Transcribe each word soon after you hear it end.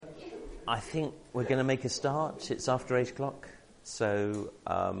I think we're going to make a start. It's after 8 o'clock. So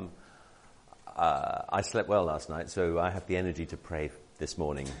I slept well last night, so I have the energy to pray this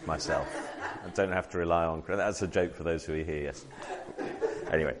morning myself. I don't have to rely on... That's a joke for those who are here, yes.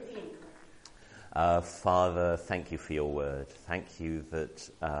 Anyway. Father, thank you for your word. Thank you that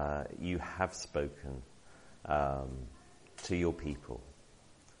you have spoken to your people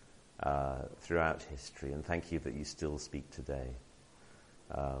throughout history, and thank you that you still speak today.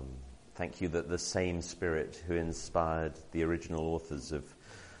 Thank you that the same Spirit who inspired the original authors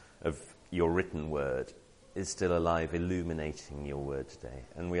of your written word is still alive, illuminating your word today.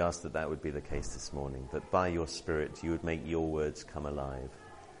 And we ask that that would be the case this morning, that by your Spirit you would make your words come alive,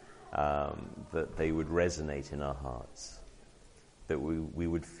 that they would resonate in our hearts, that we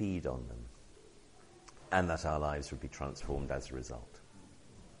would feed on them, and that our lives would be transformed as a result.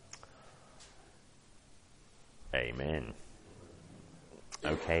 Amen.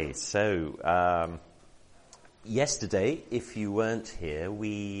 Okay, so yesterday, if you weren't here,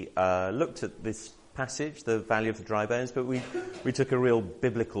 we looked at this passage, the Valley of the Dry Bones, but we took a real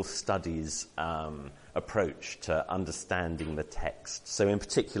biblical studies approach to understanding the text. So in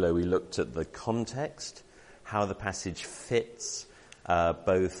particular, we looked at the context, how the passage fits,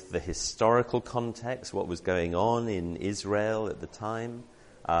 both the historical context, what was going on in Israel at the time,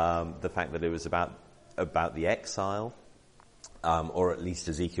 the fact that it was about the exile, or at least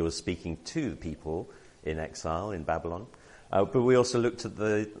Ezekiel was speaking to the people in exile in Babylon. But we also looked at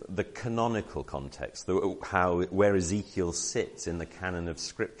the canonical context, where Ezekiel sits in the canon of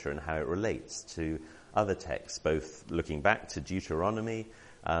Scripture and how it relates to other texts, both looking back to Deuteronomy,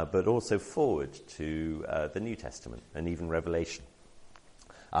 but also forward to the New Testament and even Revelation.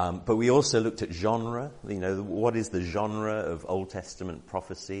 But we also looked at genre. What is the genre of Old Testament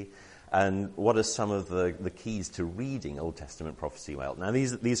prophecy? And what are some of the keys to reading Old Testament prophecy well? Now,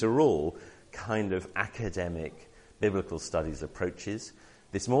 these are all kind of academic biblical studies approaches.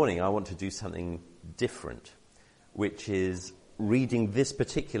 This morning, I want to do something different, which is reading this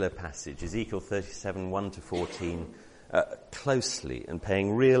particular passage, Ezekiel 37, 1 to 14, closely and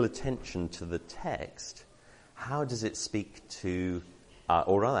paying real attention to the text. How does it speak to,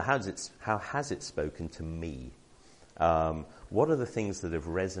 or rather, how has it spoken to me? What are the things that have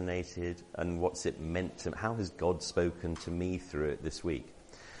resonated, and what's it meant to? How has God spoken to me through it this week?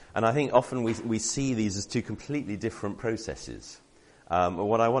 And I think often we see these as two completely different processes.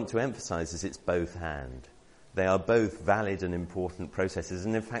 What I want to emphasize is it's both and. They are both valid and important processes,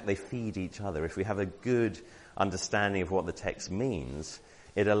 and in fact they feed each other. If we have a good understanding of what the text means,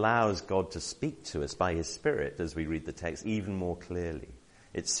 it allows God to speak to us by His Spirit as we read the text even more clearly.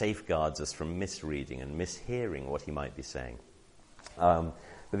 It safeguards us from misreading and mishearing what He might be saying.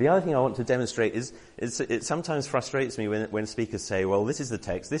 But the other thing I want to demonstrate is it sometimes frustrates me when speakers say, well, this is the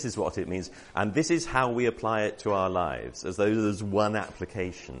text, this is what it means, and this is how we apply it to our lives, as though there's one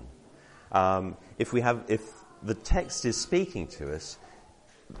application. If the text is speaking to us,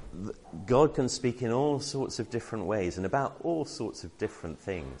 God can speak in all sorts of different ways and about all sorts of different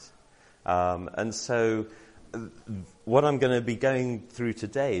things. And so what I'm going to be going through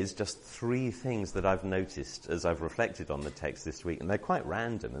today is just 3 things that I've noticed as I've reflected on the text this week, and they're quite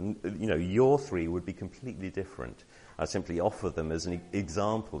random, and your 3 would be completely different. I simply offer them as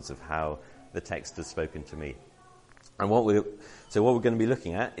examples of how the text has spoken to me. And what we're going to be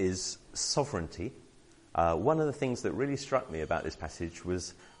looking at is sovereignty. One of the things that really struck me about this passage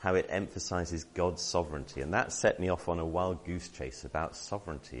was how it emphasizes God's sovereignty, and that set me off on a wild goose chase about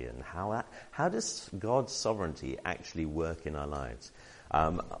sovereignty and how does God's sovereignty actually work in our lives.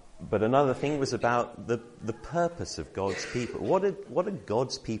 But another thing was about the purpose of God's people. What are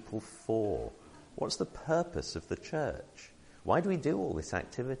God's people for? What's the purpose of the church? Why do we do all this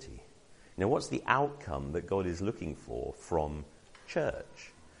activity? What's the outcome that God is looking for from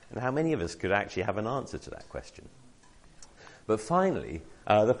church? And how many of us could actually have an answer to that question? But finally,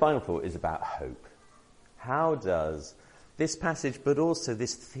 the final thought is about hope. How does this passage, but also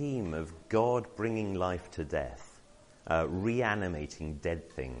this theme of God bringing life to death, reanimating dead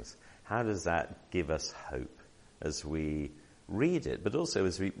things, how does that give us hope as we read it, but also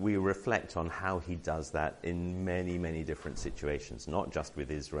as we reflect on how He does that in many, many different situations, not just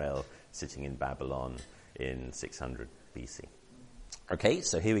with Israel sitting in Babylon in 600 BC. Okay,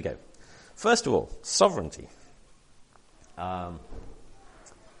 so here we go. First of all, sovereignty.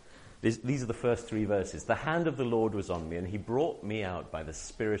 These are the first 3 verses. The hand of the Lord was on me, and He brought me out by the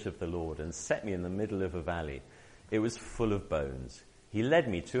Spirit of the Lord and set me in the middle of a valley. It was full of bones. He led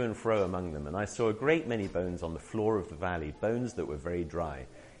me to and fro among them, and I saw a great many bones on the floor of the valley, bones that were very dry.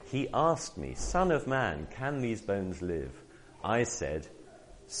 He asked me, Son of man, can these bones live? I said,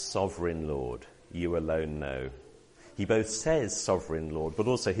 Sovereign Lord, you alone know. He both says Sovereign Lord, but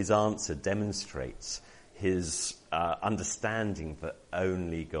also his answer demonstrates his understanding that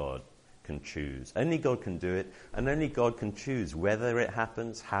only God can choose. Only God can do it, and only God can choose whether it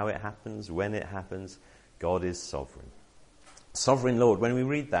happens, how it happens, when it happens. God is sovereign. Sovereign Lord, when we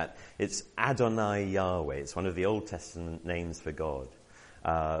read that, it's Adonai Yahweh. It's one of the Old Testament names for God.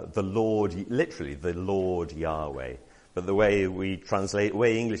 The Lord, literally the Lord Yahweh. But the way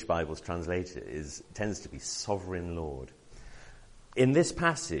English Bibles translate it tends to be Sovereign Lord. In this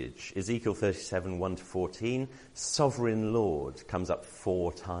passage, Ezekiel 37, 1-14, Sovereign Lord comes up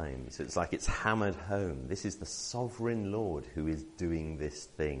 4 times. It's like it's hammered home. This is the Sovereign Lord who is doing this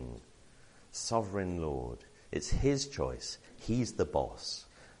thing. Sovereign Lord. It's his choice. He's the boss.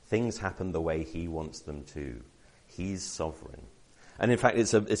 Things happen the way he wants them to. He's sovereign. And in fact,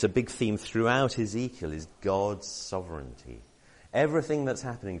 it's a big theme throughout Ezekiel is God's sovereignty. Everything that's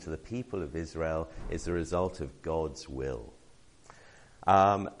happening to the people of Israel is the result of God's will.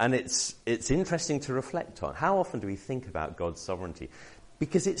 And it's interesting to reflect on. How often do we think about God's sovereignty?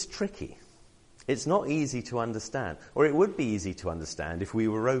 Because it's tricky. It's not easy to understand. Or it would be easy to understand if we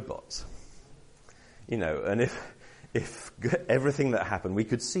were robots. And if everything that happened, we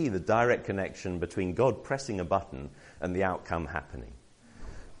could see the direct connection between God pressing a button and the outcome happening.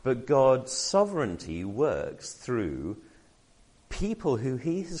 But God's sovereignty works through people who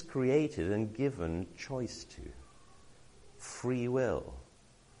he has created and given choice to. Free will.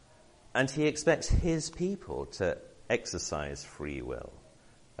 And he expects his people to exercise free will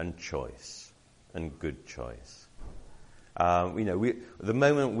and choice and good choice. The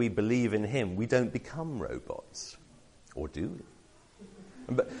moment we believe in him, we don't become robots. Or do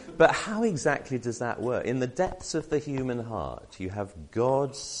we? But how exactly does that work? In the depths of the human heart, you have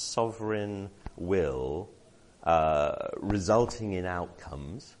God's sovereign will resulting in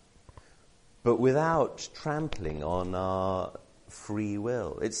outcomes, but without trampling on our free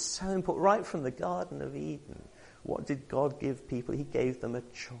will. It's so important. Right from the Garden of Eden, what did God give people? He gave them a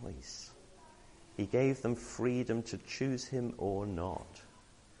choice. He gave them freedom to choose him or not.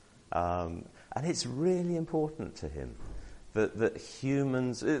 And it's really important to him that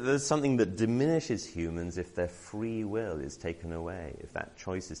humans, there's something that diminishes humans if their free will is taken away, if that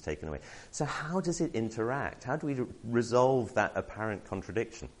choice is taken away. So how does it interact? How do we resolve that apparent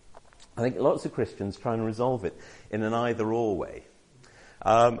contradiction? I think lots of Christians try and resolve it in an either-or way.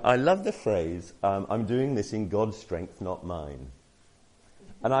 I love the phrase, I'm doing this in God's strength, not mine.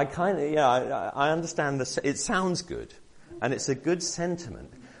 And I understand it sounds good, and it's a good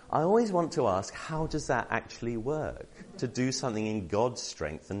sentiment. I always want to ask, how does that actually work? To do something in God's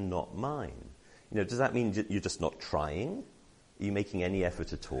strength and not mine? Does that mean you're just not trying? Are you making any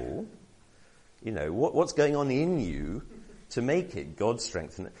effort at all? What's going on in you to make it God's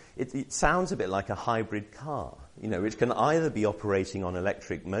strength? And it sounds a bit like a hybrid car, which can either be operating on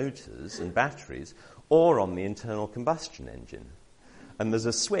electric motors and batteries or on the internal combustion engine. And there's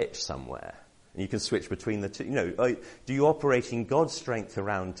a switch somewhere. And you can switch between the two. Do you operate in God's strength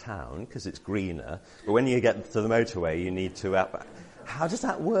around town because it's greener, but when you get to the motorway, you need to how does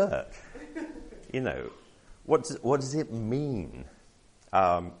that work? What does it mean?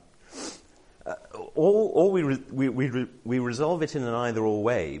 Or we resolve it in an either-or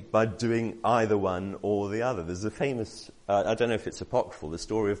way by doing either one or the other. There's a famous, I don't know if it's apocryphal, the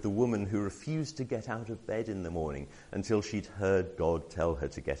story of the woman who refused to get out of bed in the morning until she'd heard God tell her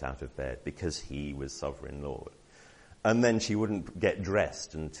to get out of bed because he was sovereign Lord. And then she wouldn't get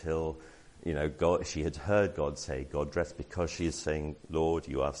dressed until, she had heard God say, God dress, because she is saying, Lord,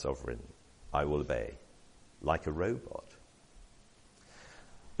 you are sovereign. I will obey. Like a robot.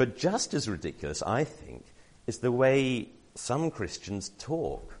 But just as ridiculous, I think, is the way some Christians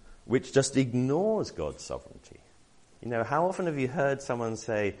talk, which just ignores God's sovereignty. How often have you heard someone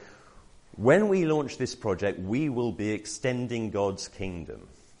say, when we launch this project, we will be extending God's kingdom?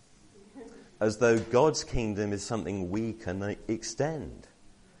 As though God's kingdom is something we can extend.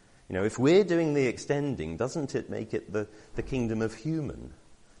 If we're doing the extending, doesn't it make it the kingdom of human,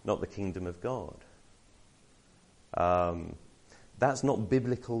 not the kingdom of God? That's not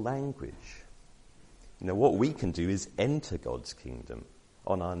biblical language. What we can do is enter God's kingdom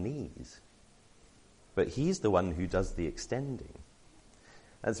on our knees. But he's the one who does the extending.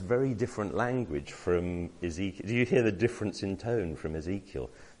 That's very different language from Ezekiel. Do you hear the difference in tone from Ezekiel?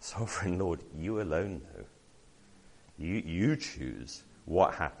 Sovereign Lord, you alone know. You choose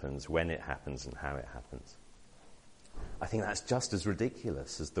what happens, when it happens, and how it happens. I think that's just as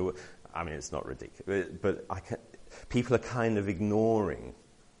ridiculous as it's not ridiculous, but people are kind of ignoring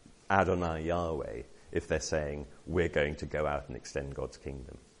Adonai Yahweh if they're saying we're going to go out and extend God's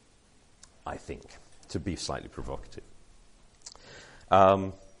kingdom, I think, to be slightly provocative.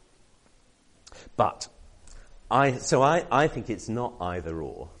 But I think it's not either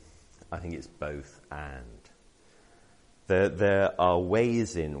or. I think it's both and. There are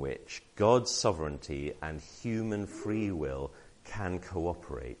ways in which God's sovereignty and human free will can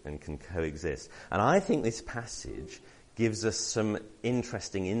cooperate and can coexist. And I think this passage gives us some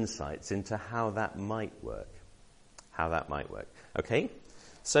interesting insights into how that might work. Okay?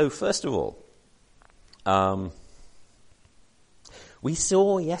 So first of all, we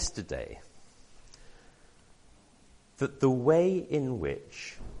saw yesterday that the way in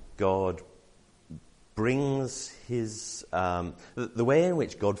which God brings his, the way in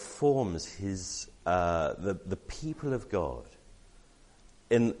which God forms his, the people of God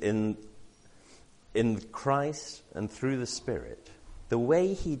in Christ and through the Spirit, the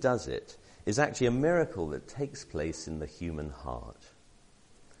way he does it is actually a miracle that takes place in the human heart.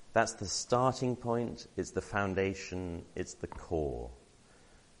 That's the starting point, it's the foundation, it's the core.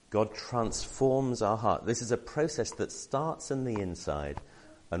 God transforms our heart. This is a process that starts in the inside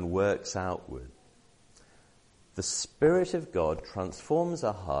and works outward. The Spirit of God transforms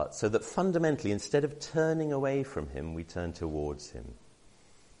our heart so that fundamentally, instead of turning away from him, we turn towards him.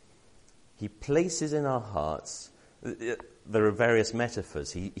 He places in our hearts, there are various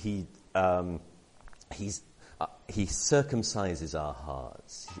metaphors. He circumcises our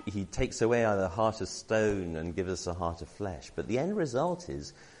hearts. He takes away our heart of stone and gives us a heart of flesh. But the end result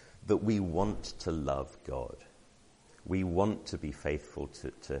is that we want to love God. We want to be faithful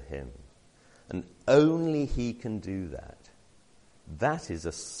to him. And only he can do that. That is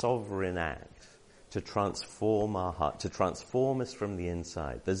a sovereign act to transform our heart, to transform us from the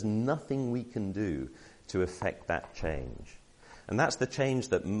inside. There's nothing we can do to affect that change. And that's the change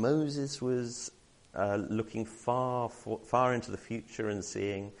that Moses was looking far into the future and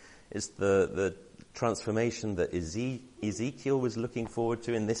seeing. It's the transformation that Ezekiel was looking forward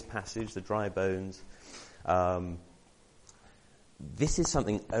to in this passage, the dry bones. This is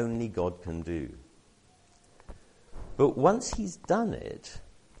something only God can do. But once he's done it,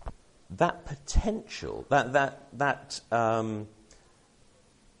 that potential, that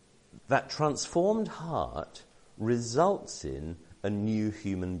transformed heart results in a new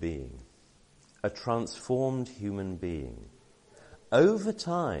human being, a transformed human being. Over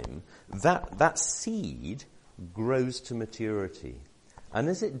time, that seed grows to maturity. And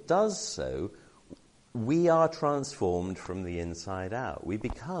as it does so, we are transformed from the inside out. We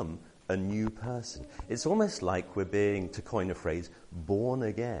become a new person. It's almost like we're being, to coin a phrase, born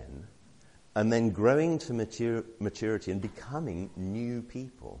again, and then growing to maturity and becoming new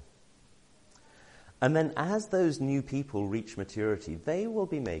people. And then as those new people reach maturity, they will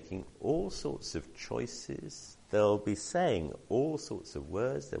be making all sorts of choices. They'll be saying all sorts of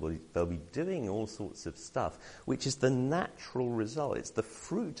words. They'll be doing all sorts of stuff, which is the natural result. It's the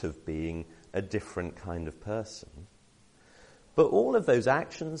fruit of being a different kind of person. But all of those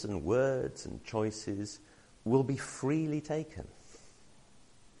actions and words and choices will be freely taken.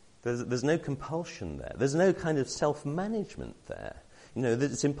 There's no compulsion there. There's no kind of self-management there.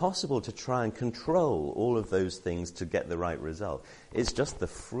 It's impossible to try and control all of those things to get the right result. It's just the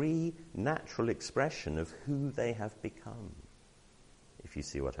free, natural expression of who they have become, if you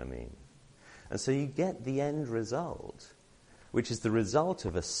see what I mean. And so you get the end result, which is the result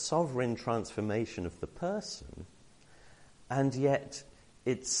of a sovereign transformation of the person, and yet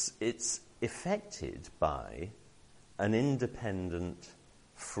it's effected by an independent,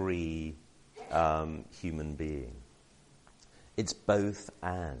 free human being. It's both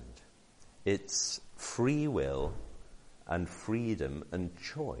and. It's free will and freedom and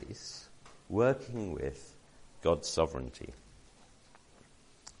choice working with God's sovereignty.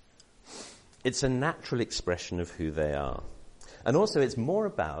 It's a natural expression of who they are. And also it's more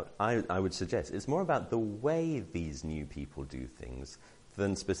about, I would suggest, it's more about the way these new people do things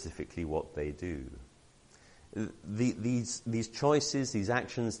than specifically what they do. These choices, these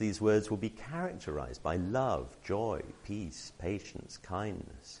actions, these words will be characterized by love, joy, peace, patience,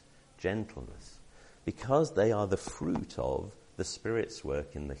 kindness, gentleness, because they are the fruit of the Spirit's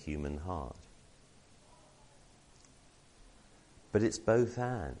work in the human heart. But it's both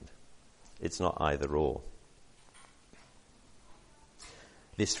and. It's not either or.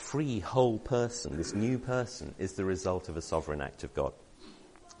 This free, whole person, this new person, is the result of a sovereign act of God.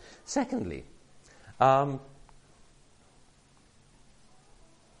 Secondly,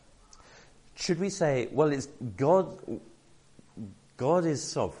 should we say, well, it's God is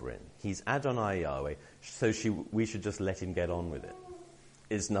sovereign. He's Adonai Yahweh, so we should just let him get on with it.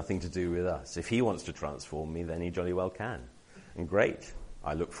 is nothing to do with us. If he wants to transform me, then he jolly well can. And great.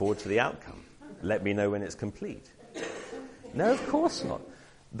 I look forward to the outcome. Let me know when it's complete. No, of course not.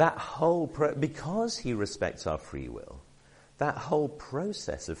 That whole because he respects our free will, that whole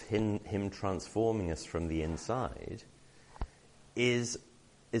process of him transforming us from the inside is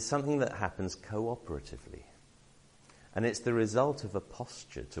something that happens cooperatively. And it's the result of a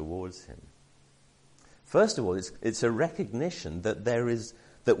posture towards him. First of all, it's a recognition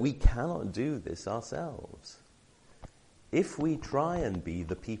that we cannot do this ourselves. If we try and be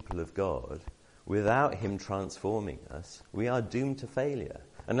the people of God without him transforming us, we are doomed to failure.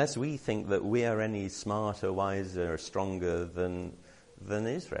 Unless we think that we are any smarter, wiser, stronger than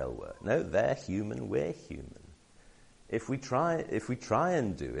Israel were. No, they're human, we're human. If we try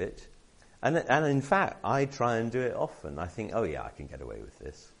and do it, and in fact, I try and do it often. I think, oh yeah, I can get away with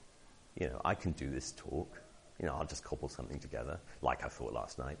this. I can do this talk. I'll just cobble something together, like I thought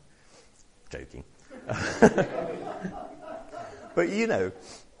last night. Joking.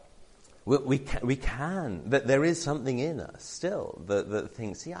 But we can. That there is something in us still that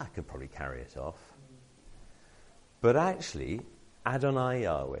thinks, yeah, I could probably carry it off. But actually, Adonai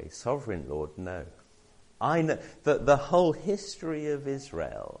Yahweh, sovereign Lord, no. I know that the whole history of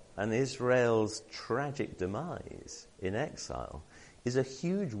Israel and Israel's tragic demise in exile is a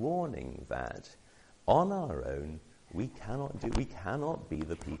huge warning that on our own we cannot be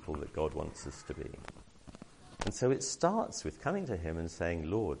the people that God wants us to be. And so it starts with coming to him and saying,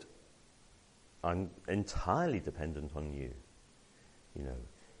 Lord, I'm entirely dependent on you.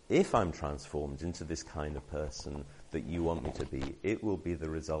 If I'm transformed into this kind of person that you want me to be, it will be the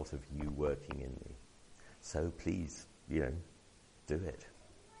result of you working in me. So please, do it.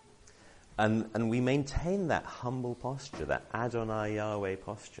 And we maintain that humble posture, that Adonai Yahweh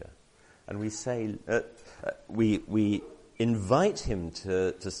posture. And we say, we invite him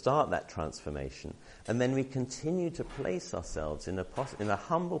to start that transformation. And then we continue to place ourselves in a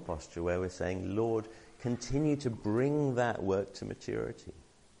humble posture where we're saying, Lord, continue to bring that work to maturity.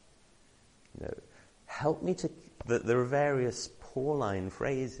 Help me to... There are various Pauline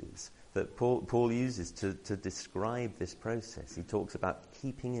phrases that Paul uses to describe this process. He talks about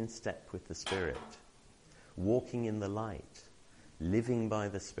keeping in step with the Spirit, walking in the light, living by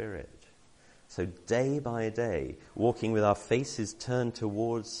the Spirit. So day by day, walking with our faces turned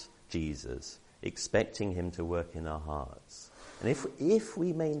towards Jesus, expecting him to work in our hearts. And if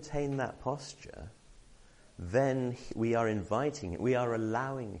we maintain that posture, then we are inviting him, we are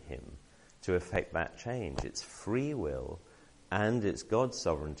allowing him to effect that change. It's free will and it's God's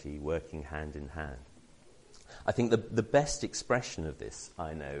sovereignty working hand in hand. I think the best expression of this,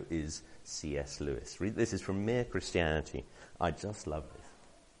 I know, is C.S. Lewis. This is from Mere Christianity. I just love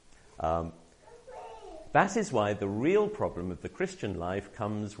this. That is why the real problem of the Christian life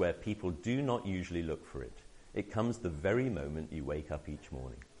comes where people do not usually look for it. It comes the very moment you wake up each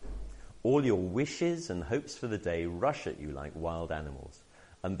morning. All your wishes and hopes for the day rush at you like wild animals.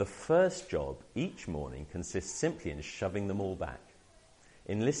 And the first job each morning consists simply in shoving them all back,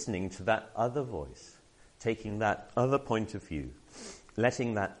 in listening to that other voice, taking that other point of view,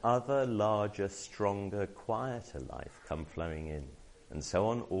 letting that other larger, stronger, quieter life come flowing in, and so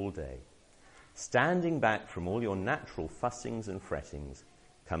on all day. Standing back from all your natural fussings and frettings,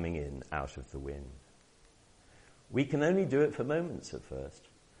 coming in out of the wind. We can only do it for moments at first,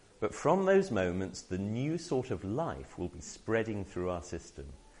 but from those moments the new sort of life will be spreading through our system,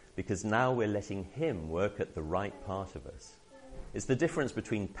 because now we're letting him work at the right part of us. It's the difference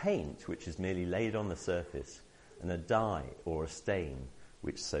between paint, which is merely laid on the surface, and a dye or a stain,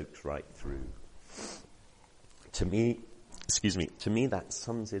 which soaks right through. To me, that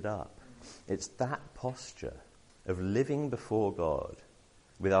sums it up. It's that posture of living before God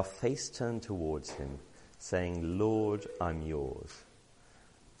with our face turned towards him, saying, Lord, I'm yours,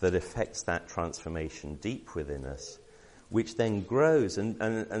 that affects that transformation deep within us, which then grows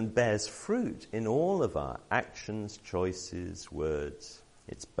and bears fruit in all of our actions, choices, words.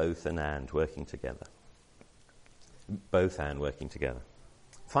 It's both and working together. Both and working together.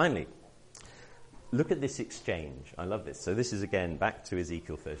 Finally, look at this exchange. I love this. So this is again back to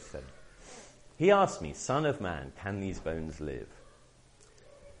Ezekiel 37. He asked me, Son of man, can these bones live?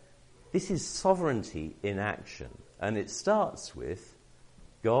 This is sovereignty in action. And it starts with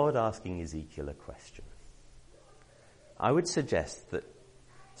God asking Ezekiel a question. I would suggest that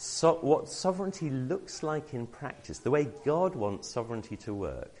what sovereignty looks like in practice, the way God wants sovereignty to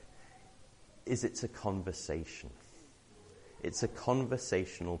work, is it's a conversation. It's a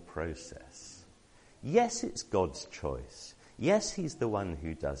conversational process. Yes, it's God's choice. Yes, he's the one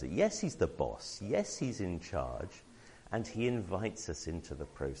who does it. Yes, he's the boss. Yes, he's in charge. and he invites us into the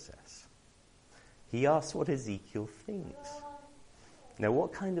process. He asks what Ezekiel thinks. Now,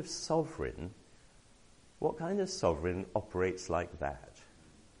 what kind of sovereign operates like that?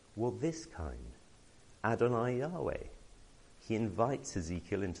 Well, this kind, Adonai Yahweh. He invites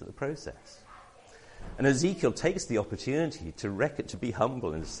Ezekiel into the process. And Ezekiel takes the opportunity to be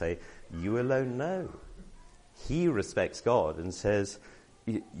humble and to say, you alone know. He respects God and says,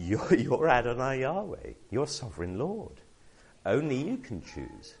 you're Adonai Yahweh, you're sovereign Lord. Only you can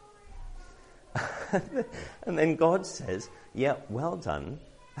choose. And then God says, yeah, well done,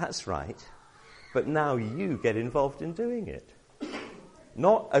 that's right, but now you get involved in doing it.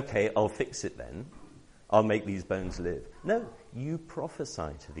 Not, okay, I'll fix it then, I'll make these bones live. No, you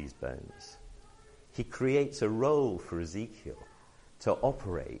prophesy to these bones. He creates a role for Ezekiel to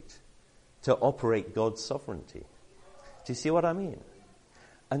operate God's sovereignty. Do you see what I mean?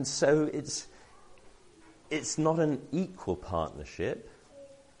 And so it's not an equal partnership.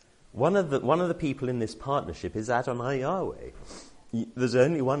 One of the people in this partnership is Adonai Yahweh. There's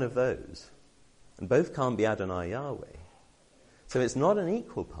only one of those. And both can't be Adonai Yahweh. So it's not an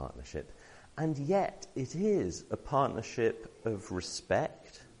equal partnership. And yet it is a partnership of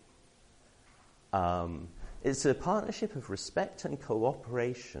respect. It's a partnership of respect and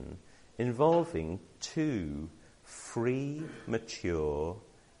cooperation involving two free, mature,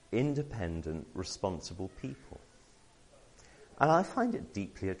 independent, responsible people. And I find it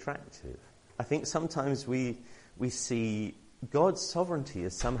deeply attractive. I think sometimes we see God's sovereignty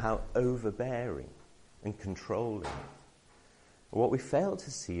as somehow overbearing and controlling. What we fail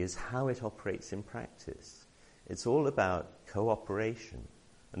to see is how it operates in practice. It's all about cooperation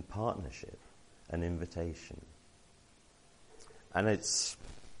and partnership and invitation. And it's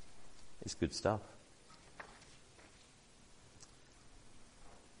good stuff.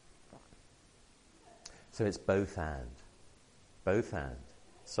 So it's both and. Both and.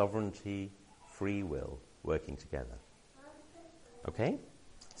 Sovereignty, free will, working together. Okay?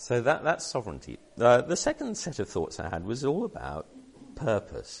 So that's sovereignty. The second set of thoughts I had was all about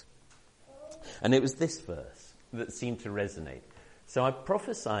purpose. And it was this verse that seemed to resonate. So I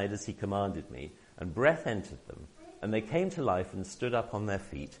prophesied as he commanded me, and breath entered them, and they came to life and stood up on their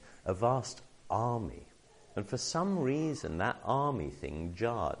feet, a vast army. And for some reason, that army thing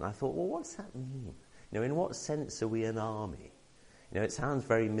jarred. And I thought, well, what's that mean? In what sense are we an army? It sounds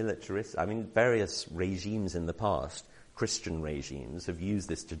very militarist. I mean, various regimes in the past, Christian regimes, have used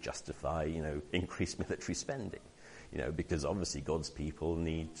this to justify, increased military spending, because obviously God's people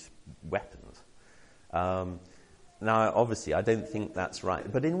need weapons. Now, obviously, I don't think that's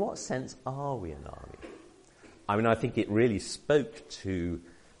right. But in what sense are we an army? I mean, I think it really spoke to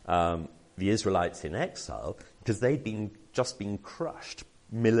the Israelites in exile because they'd just been crushed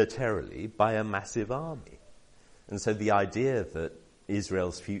militarily by a massive army. And so the idea that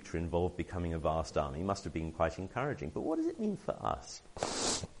Israel's future involved becoming a vast army must have been quite encouraging. But what does it mean for us?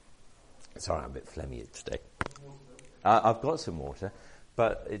 Sorry, I'm a bit phlegmy today. I've got some water,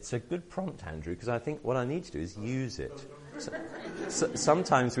 but it's a good prompt, Andrew, because I think what I need to do is use it. So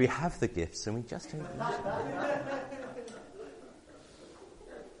sometimes we have the gifts and we just don't use them.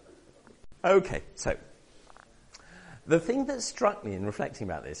 Okay, so the thing that struck me in reflecting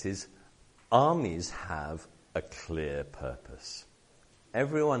about this is armies have a clear purpose.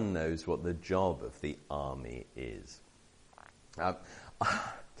 Everyone knows what the job of the army is.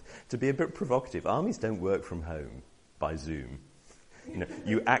 To be a bit provocative, armies don't work from home by Zoom.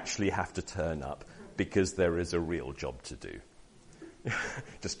 You actually have to turn up because there is a real job to do.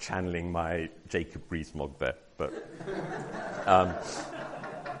 Just channeling my Jacob Rees-Mogg there, but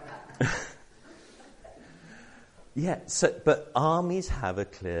but armies have a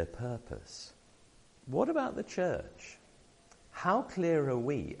clear purpose. What about the church? How clear are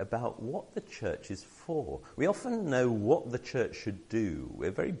we about what the church is for? We often know what the church should do.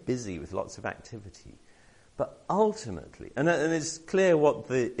 We're very busy with lots of activity. But ultimately, and it's clear what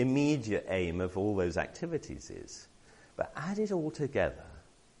the immediate aim of all those activities is. But add it all together.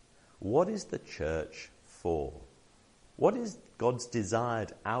 What is the church for? What is God's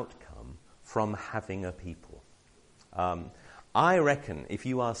desired outcome from having a people? I reckon if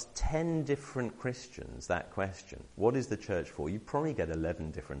you ask 10 different Christians that question, what is the church for? You'd probably get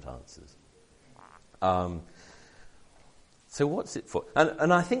 11 different answers. So what's it for?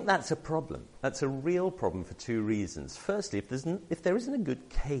 And I think that's a problem. That's a real problem for two reasons. Firstly, if there isn't a good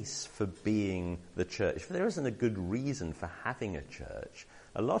case for being the church, if there isn't a good reason for having a church,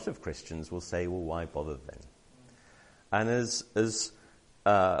 a lot of Christians will say, well, why bother then? And as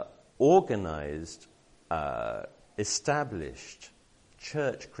organized, established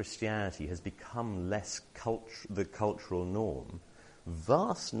church Christianity has become less the cultural norm,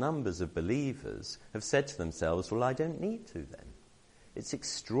 vast numbers of believers have said to themselves, well, I don't need to then. It's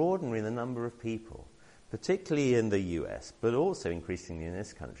extraordinary the number of people, particularly in the US, but also increasingly in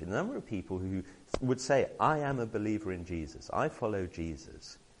this country, the number of people who would say, I am a believer in Jesus, I follow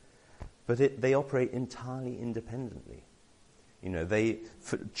Jesus, but they operate entirely independently.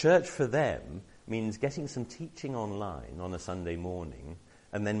 Church for them means getting some teaching online on a Sunday morning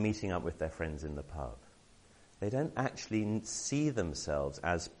and then meeting up with their friends in the pub. They don't actually see themselves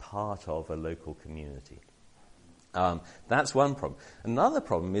as part of a local community. That's one problem. Another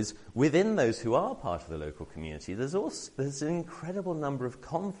problem is within those who are part of the local community, there's an incredible number of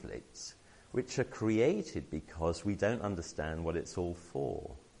conflicts which are created because we don't understand what it's all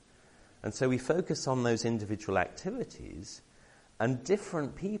for. And so we focus on those individual activities, and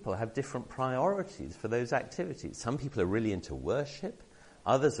different people have different priorities for those activities. Some people are really into worship,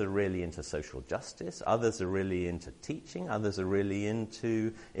 others are really into social justice, others are really into teaching, others are really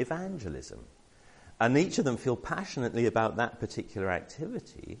into evangelism. And each of them feel passionately about that particular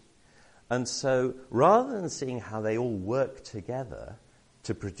activity. And so rather than seeing how they all work together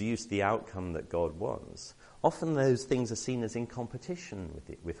to produce the outcome that God wants, often those things are seen as in competition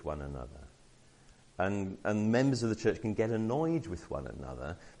with one another. And members of the church can get annoyed with one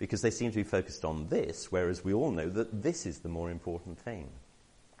another because they seem to be focused on this, whereas we all know that this is the more important thing.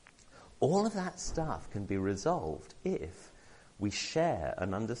 All of that stuff can be resolved if we share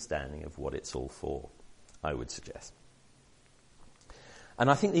an understanding of what it's all for, I would suggest. And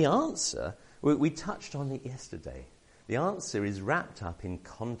I think the answer, we touched on it yesterday, the answer is wrapped up in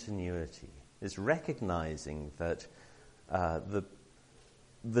continuity. It's recognizing that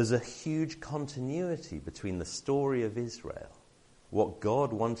there's a huge continuity between the story of Israel, what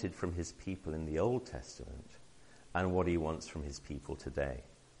God wanted from his people in the Old Testament, and what he wants from his people today.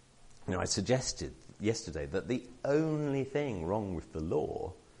 I suggested yesterday that the only thing wrong with the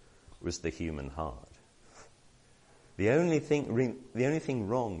law was the human heart. The only thing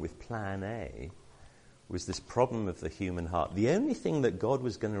wrong with Plan A was this problem of the human heart. The only thing that God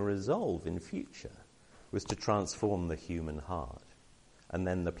was going to resolve in future was to transform the human heart, and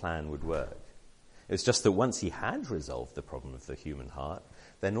then the plan would work. It was just that once he had resolved the problem of the human heart,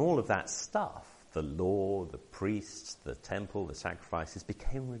 then all of that stuff, the law, the priests, the temple, the sacrifices,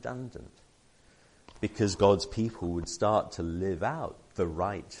 became redundant because God's people would start to live out the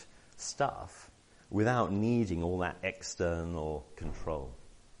right stuff without needing all that external control.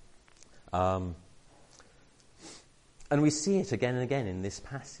 And we see it again and again in this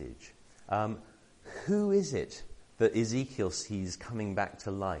passage. Who is it that Ezekiel sees coming back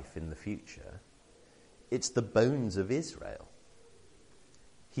to life in the future? It's the bones of Israel.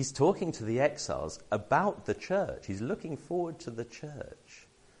 He's talking to the exiles about the church. He's looking forward to the church,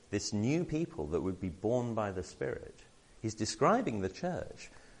 this new people that would be born by the Spirit. He's describing the church,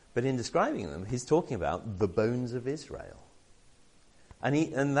 but in describing them, he's talking about the bones of Israel.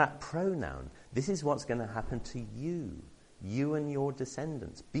 And that pronoun, this is what's going to happen to you and your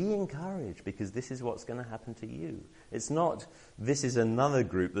descendants. Be encouraged, because this is what's going to happen to you. It's not, this is another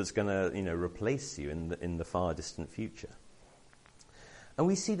group that's going to, replace you in the far distant future. And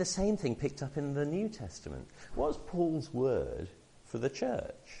we see the same thing picked up in the New Testament. What's Paul's word for the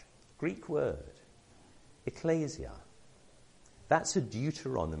church? Greek word, ecclesia. That's a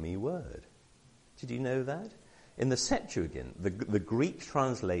Deuteronomy word. Did you know that? In the Septuagint, the Greek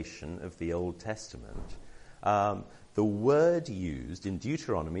translation of the Old Testament, the word used in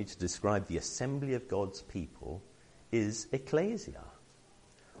Deuteronomy to describe the assembly of God's people is ecclesia.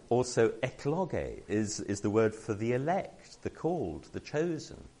 Also, ekloge is the word for the elect, the called, the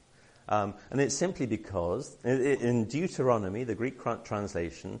chosen. And it's simply because in Deuteronomy, the Greek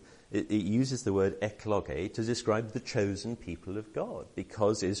translation, it uses the word ekloge to describe the chosen people of God,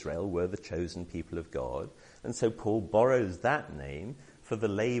 because Israel were the chosen people of God. And so Paul borrows that name for the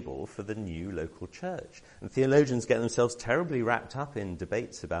label for the new local church. And theologians get themselves terribly wrapped up in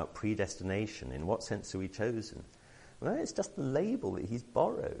debates about predestination. In what sense are we chosen? Well, it's just the label that he's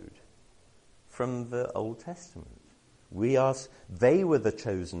borrowed from the Old Testament. They were the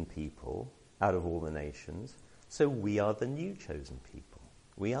chosen people out of all the nations, so we are the new chosen people.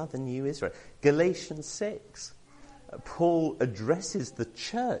 We are the new Israel. Galatians 6. Paul addresses the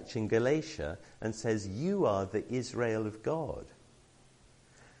church in Galatia and says, you are the Israel of God.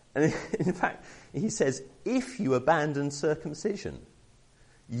 And in fact, he says, if you abandon circumcision,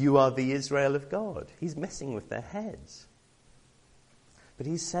 you are the Israel of God. He's messing with their heads. But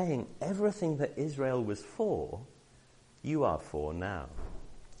he's saying everything that Israel was for, you are for now.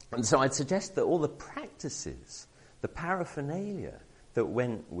 And so I'd suggest that all the practices, the paraphernalia that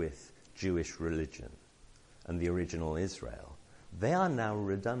went with Jewish religion and the original Israel, they are now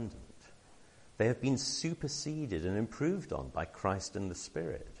redundant. They have been superseded and improved on by Christ and the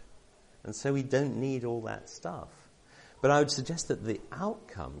Spirit. And so we don't need all that stuff. But I would suggest that the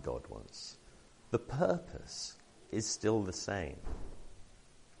outcome God wants, the purpose, is still the same.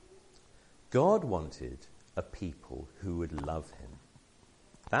 God wanted a people who would love him.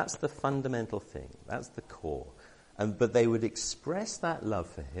 That's the fundamental thing. That's the core. But they would express that love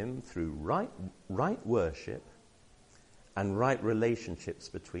for him through right worship and right relationships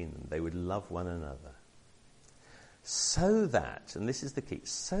between them. They would love one another. So that, and this is the key,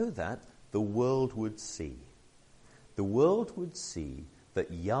 so that the world would see. The world would see that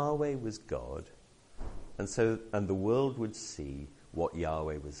Yahweh was God, and the world would see what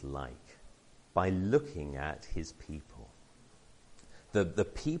Yahweh was like by looking at his people. The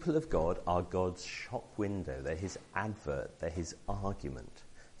people of God are God's shop window. They're his advert. They're his argument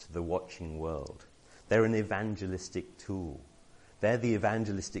to the watching world. They're an evangelistic tool. They're the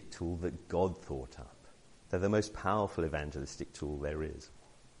evangelistic tool that God thought up. They're the most powerful evangelistic tool there is.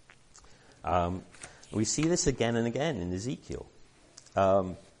 We see this again and again in Ezekiel.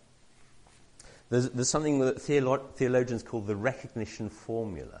 There's something that theologians call the recognition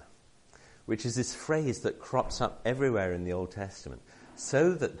formula, which is this phrase that crops up everywhere in the Old Testament,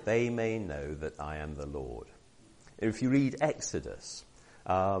 so that they may know that I am the Lord. If you read Exodus,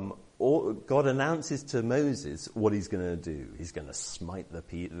 God announces to Moses what he's going to do. He's going to smite the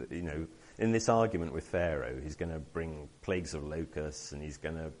people, in this argument with Pharaoh, he's going to bring plagues of locusts, and he's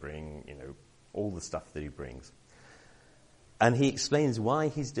going to bring, all the stuff that he brings. And he explains why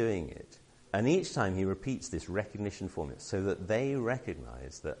he's doing it. And each time he repeats this recognition formula, so that they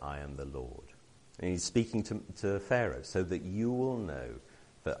recognize that I am the Lord. And he's speaking to Pharaoh, so that you will know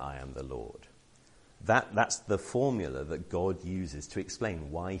that I am the Lord. That's the formula that God uses to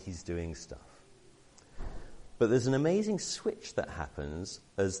explain why he's doing stuff. But there's an amazing switch that happens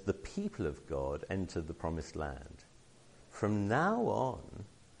as the people of God enter the promised land. From now on,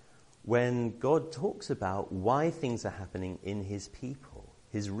 when God talks about why things are happening in his people,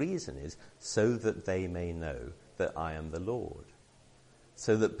 his reason is so that they may know that I am the Lord.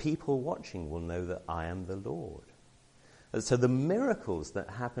 So that people watching will know that I am the Lord. And so the miracles that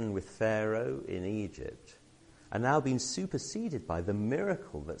happened with Pharaoh in Egypt are now being superseded by the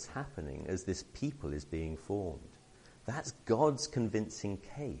miracle that's happening as this people is being formed. That's God's convincing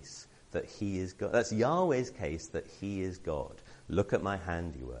case that he is God. That's Yahweh's case that he is God. Look at my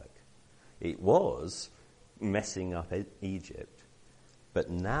handiwork. It was messing up Egypt, but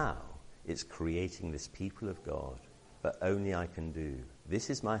now it's creating this people of God that only I can do. This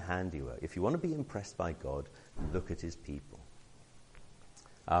is my handiwork. If you want to be impressed by God, look at his people.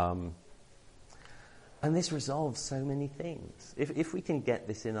 And this resolves so many things. If we can get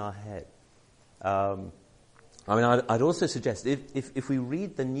this in our head. I'd also suggest if we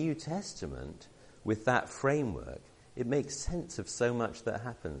read the New Testament with that framework, it makes sense of so much that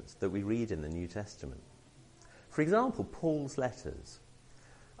happens that we read in the New Testament. For example, Paul's letters.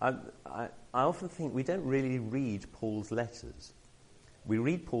 I often think we don't really read Paul's letters. We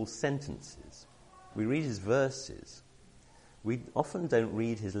read Paul's sentences. We read his verses. We often don't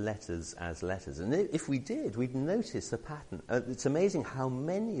read his letters as letters. And if we did, we'd notice a pattern. It's amazing how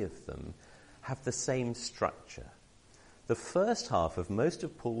many of them have the same structure. The first half of most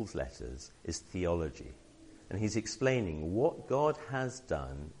of Paul's letters is theology. And he's explaining what God has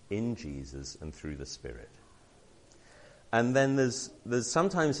done in Jesus and through the Spirit. And then there's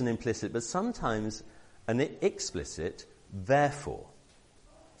sometimes an implicit, but sometimes an explicit, therefore.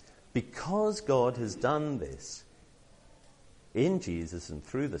 Because God has done this in Jesus and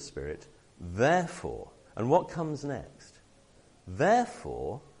through the Spirit, therefore. And what comes next?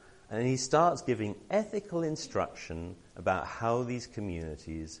 Therefore, and he starts giving ethical instruction about how these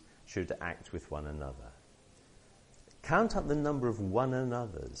communities should act with one another. Count up the number of one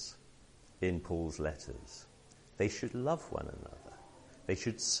another's in Paul's letters. They should love one another. They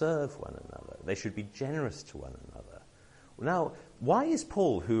should serve one another. They should be generous to one another. Now, why is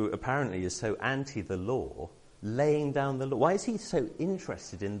Paul, who apparently is so anti the law, laying down the law? Why is he so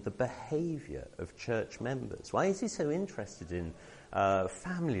interested in the behavior of church members? Why is he so interested in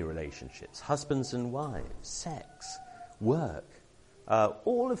family relationships, husbands and wives, sex, work,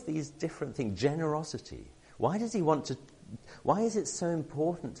 all of these different things, generosity? Why is it so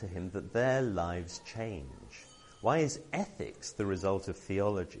important to him that their lives change? Why is ethics the result of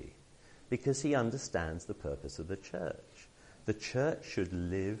theology? Because he understands the purpose of the church. The church should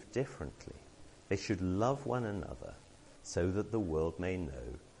live differently. They should love one another so that the world may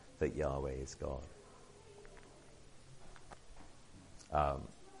know that Yahweh is God.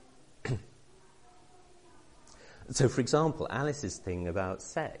 So, for example, Alice's thing about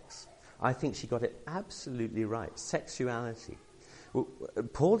sex, I think she got it absolutely right. Sexuality. Well,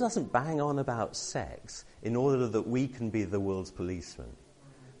 Paul doesn't bang on about sex in order that we can be the world's policeman,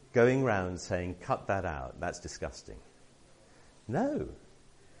 going round saying, cut that out, that's disgusting. No.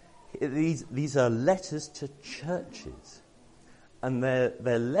 These are letters to churches. And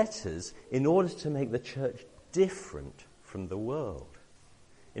they're letters in order to make the church different from the world,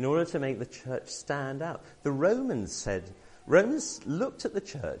 in order to make the church stand out. The Romans looked at the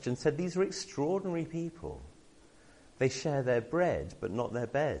church and said, these are extraordinary people. They share their bread, but not their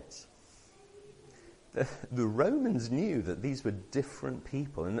beds. The Romans knew that these were different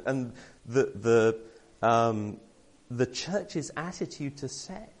people, and the church's attitude to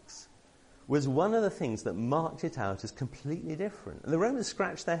sex was one of the things that marked it out as completely different. And the Romans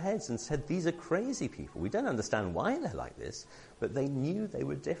scratched their heads and said, these are crazy people. We don't understand why they're like this, but they knew they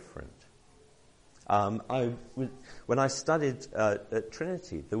were different. When I studied at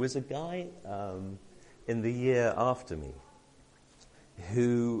Trinity, there was a guy in the year after me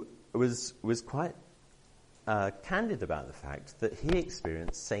who was quite candid about the fact that he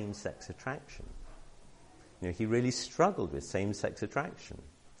experienced same-sex attraction. He really struggled with same-sex attraction.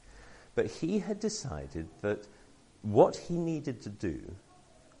 But he had decided that what he needed to do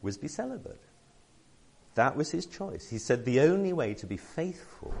was be celibate. That was his choice. He said the only way to be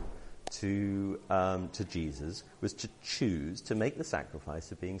faithful to Jesus was to choose to make the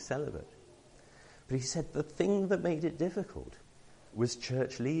sacrifice of being celibate. But he said the thing that made it difficult was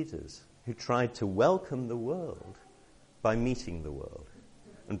church leaders who tried to welcome the world by meeting the world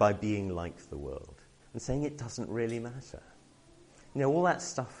and by being like the world and saying it doesn't really matter. All that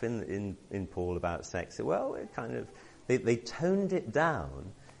stuff in Paul about sex, well, they toned it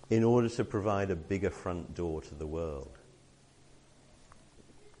down in order to provide a bigger front door to the world.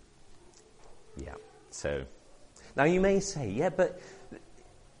 Yeah, so, now you may say, yeah, but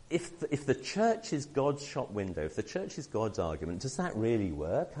if the church is God's shop window, if the church is God's argument, does that really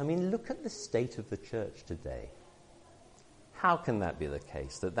work? I mean, look at the state of the church today. How can that be the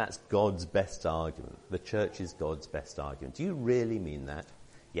case, that that's God's best argument? The church is God's best argument. Do you really mean that?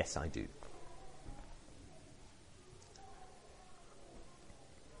 Yes, I do.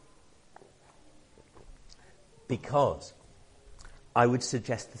 Because I would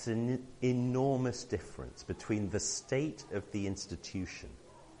suggest there's an enormous difference between the state of the institution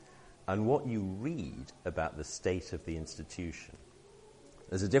and what you read about the state of the institution.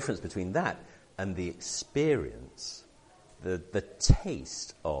 There's a difference between that and the experience, the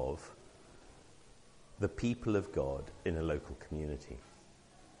taste of the people of God in a local community.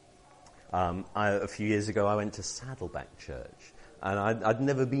 A few years ago, I went to Saddleback Church, and I'd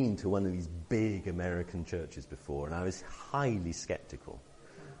never been to one of these big American churches before, and I was highly skeptical.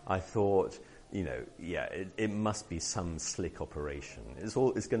 I thought, it must be some slick operation. It's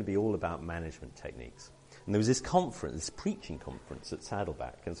going to be all about management techniques. And there was this conference, this preaching conference at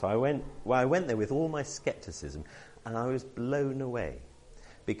Saddleback, and so I went there with all my skepticism, and I was blown away.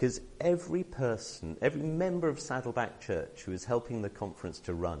 Because every member of Saddleback Church who was helping the conference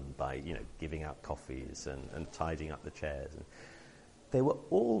to run by, giving out coffees and tidying up the chairs, and they were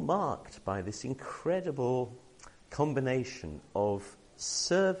all marked by this incredible combination of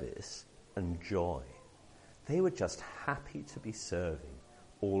service and joy. They were just happy to be serving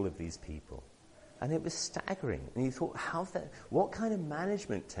all of these people. And it was staggering. And you thought, what kind of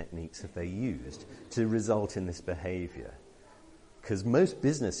management techniques have they used to result in this behavior? Because most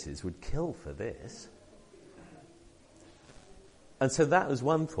businesses would kill for this. And so that was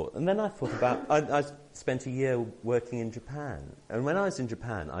one thought. And then I thought about, I spent a year working in Japan. And when I was in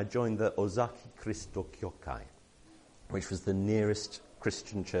Japan, I joined the Ozaki Christo Kyokai, which was the nearest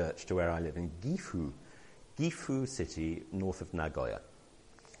Christian church to where I live in Gifu city, north of Nagoya.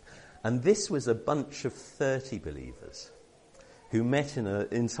 And this was a bunch of 30 believers who met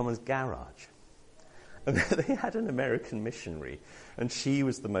in someone's garage. And they had an American missionary, and she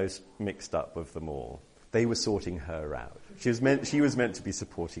was the most mixed up of them all. They were sorting her out. She was meant to be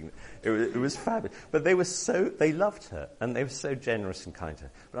supporting. It was fabulous. But they loved her, and they were so generous and kind to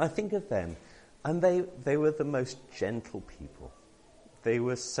her. But I think of them, and they were the most gentle people. They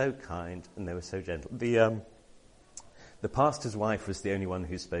were so kind, and they were so gentle. The pastor's wife was the only one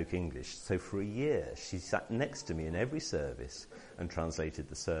who spoke English, so for a year she sat next to me in every service and translated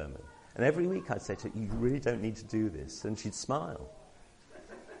the sermon. And every week I'd say to her, you really don't need to do this. And she'd smile.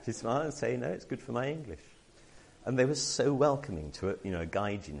 She'd smile and say, no, it's good for my English. And they were so welcoming to a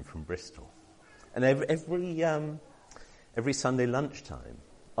gaijin from Bristol. And every Sunday lunchtime,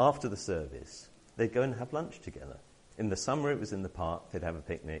 after the service, they'd go and have lunch together. In the summer, it was in the park. They'd have a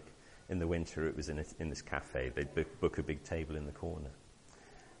picnic. In the winter, it was in this cafe. They'd book a big table in the corner.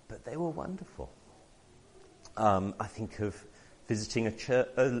 But they were wonderful. I think of visiting a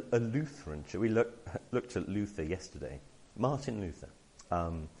Lutheran church. We looked at Luther yesterday. Martin Luther.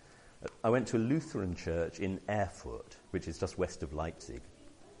 I went to a Lutheran church in Erfurt, which is just west of Leipzig.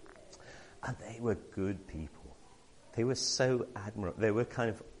 And they were good people. They were so admirable. They were kind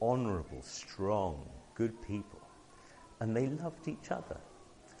of honourable, strong, good people. And they loved each other.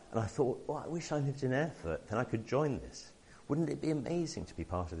 And I thought, I wish I lived in Erfurt and I could join this. Wouldn't it be amazing to be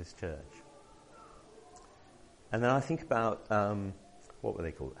part of this church? And then I think about, what were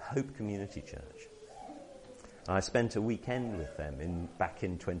they called? Hope Community Church. And I spent a weekend with them back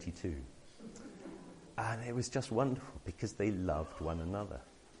in 22. And it was just wonderful because they loved one another.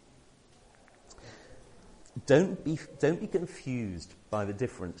 Don't be confused by the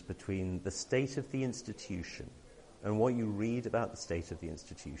difference between the state of the institution and what you read about the state of the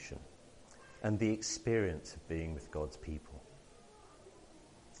institution and the experience of being with God's people.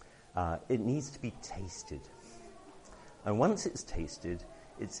 It needs to be tasted. And once it's tasted,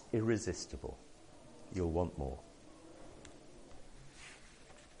 it's irresistible. You'll want more.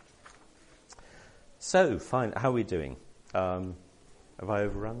 So, fine. How are we doing? Have I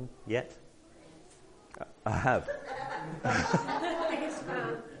overrun yet? I have.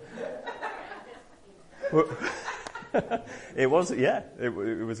 It was,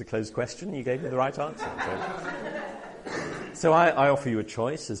 it was a closed question. You gave me the right answer. So I offer you a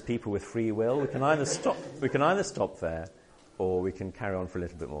choice as people with free will. We can either stop there, or we can carry on for a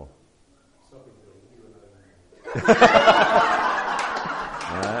little bit more.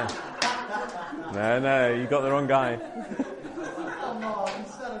 No, you got the wrong guy. Come on,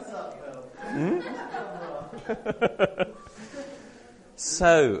 set us up, Bill.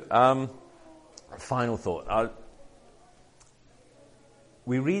 So, final thought.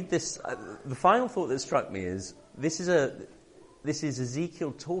 We read this. The final thought that struck me is this is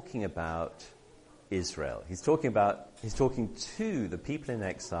Ezekiel talking about Israel. He's talking to the people in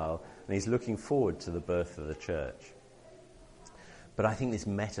exile, and he's looking forward to the birth of the church. But I think this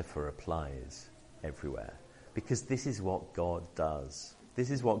metaphor applies everywhere, because this is what God does. This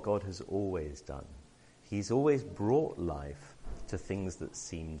is what God has always done. He's always brought life to things that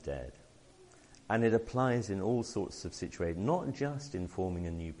seem dead. And it applies in all sorts of situations, not just in forming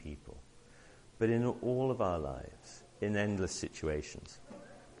a new people, but in all of our lives, in endless situations.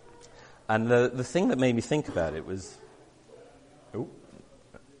 And the thing that made me think about it was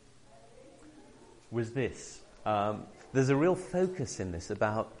this. There's a real focus in this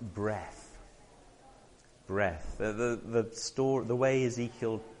about breath. Breath. The way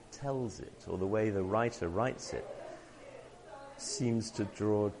Ezekiel tells it, or the way the writer writes it, seems to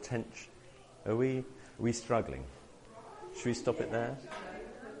draw attention. Are we struggling? Should we stop it there?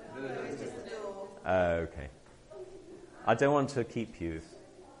 Okay. I don't want to keep you.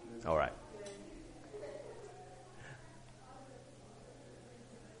 All right.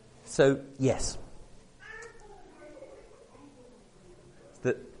 So, yes.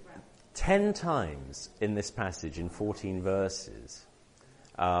 10 times in this passage, in 14 verses,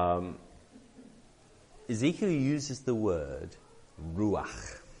 Ezekiel uses the word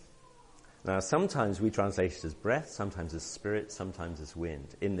ruach. Now, sometimes we translate it as breath, sometimes as spirit, sometimes as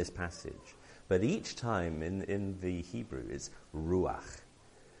wind in this passage. But each time in the Hebrew it's ruach.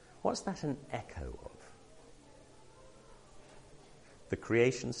 What's that an echo of? The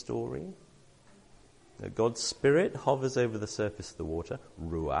creation story. God's spirit hovers over the surface of the water,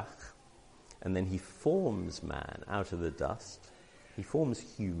 ruach, and then he forms man out of the dust. He forms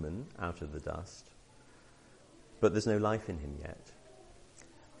human out of the dust. But there's no life in him yet.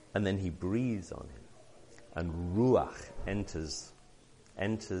 And then he breathes on him, and ruach enters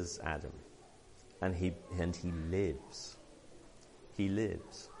Adam, and he lives. He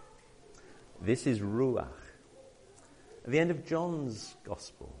lives. This is ruach. At the end of John's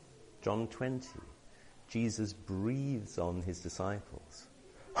Gospel, John 20, Jesus breathes on his disciples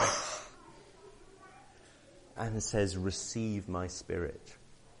and says, "Receive my spirit."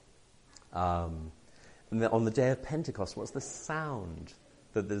 And on the day of Pentecost, what's the sound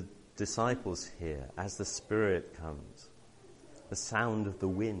that the disciples hear as the Spirit comes? The sound of the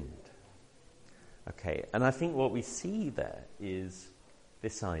wind. Okay, and I think what we see there is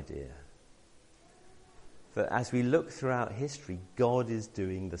this idea that as we look throughout history, God is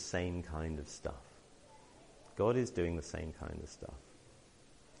doing the same kind of stuff. God is doing the same kind of stuff.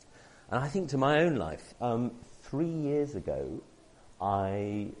 And I think to my own life, 3 years ago,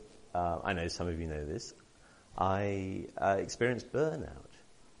 I know some of you know this, I experienced burnout.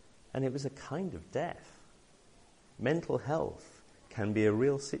 And it was a kind of death. mental health can be a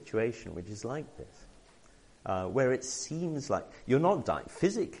real situation which is like this, where it seems like you're not dying.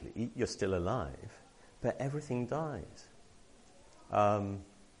 Physically, you're still alive, but everything dies.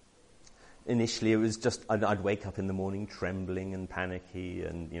 Initially, it was just, I'd wake up in the morning trembling and panicky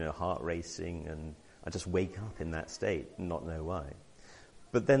and, heart racing, and I'd just wake up in that state and not know why.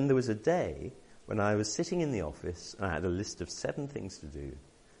 But then there was a day when I was sitting in the office and I had a list of 7 things to do.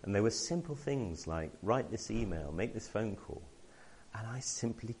 And they were simple things like write this email, make this phone call. And I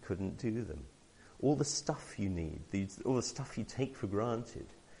simply couldn't do them. All the stuff you need, all the stuff you take for granted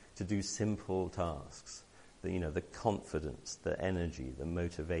to do simple tasks, the confidence, the energy, the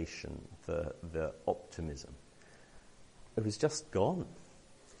motivation, the optimism. It was just gone.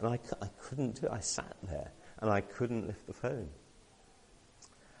 And I couldn't do it. I sat there and I couldn't lift the phone.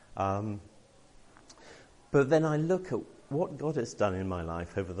 But then I look at what God has done in my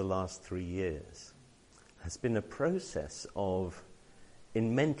life over the last 3 years. Has been a process of,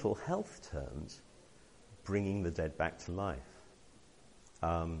 in mental health terms, bringing the dead back to life.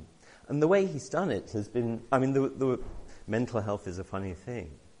 And the way he's done it has been, the mental health is a funny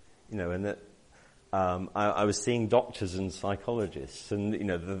thing, and that I was seeing doctors and psychologists,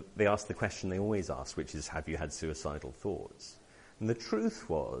 and, they ask the question they always ask, which is, have you had suicidal thoughts? And the truth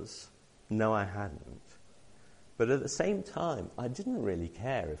was, no, I hadn't. But at the same time, I didn't really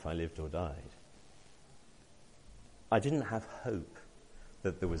care if I lived or died. I didn't have hope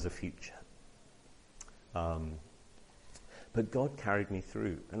that there was a future. But God carried me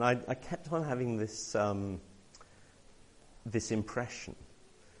through. And I kept on having this impression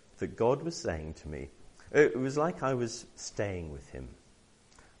that God was saying to me, it was like I was staying with him.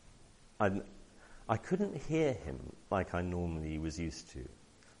 I couldn't hear him like I normally was used to.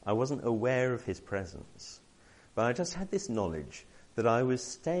 I wasn't aware of his presence. But I just had this knowledge that I was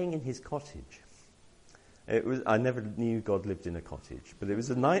staying in his cottage. I never knew God lived in a cottage, but it was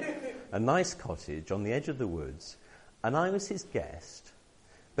a nice cottage on the edge of the woods, and I was his guest,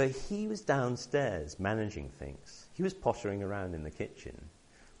 but he was downstairs managing things. He was pottering around in the kitchen,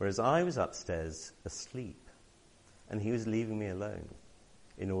 whereas I was upstairs asleep, and he was leaving me alone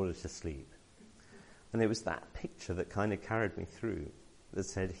in order to sleep. And it was that picture that kind of carried me through, that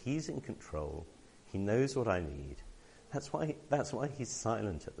said, he's in control. He knows what I need. That's why he's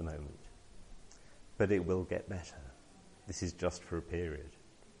silent at the moment. But it will get better. This is just for a period.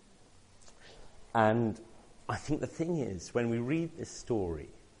 And I think the thing is, when we read this story,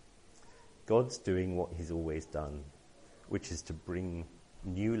 God's doing what he's always done, which is to bring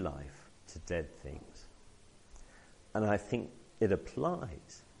new life to dead things. And I think it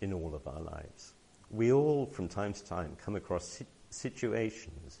applies in all of our lives. We all, from time to time, come across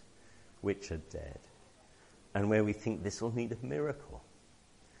situations which are dead, and where we think this will need a miracle.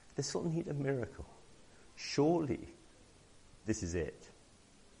 This will need a miracle. Surely this is it.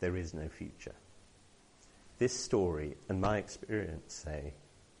 There is no future. This story and my experience say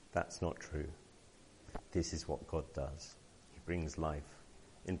that's not true. This is what God does. He brings life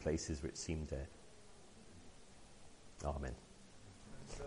in places which seem dead. Amen.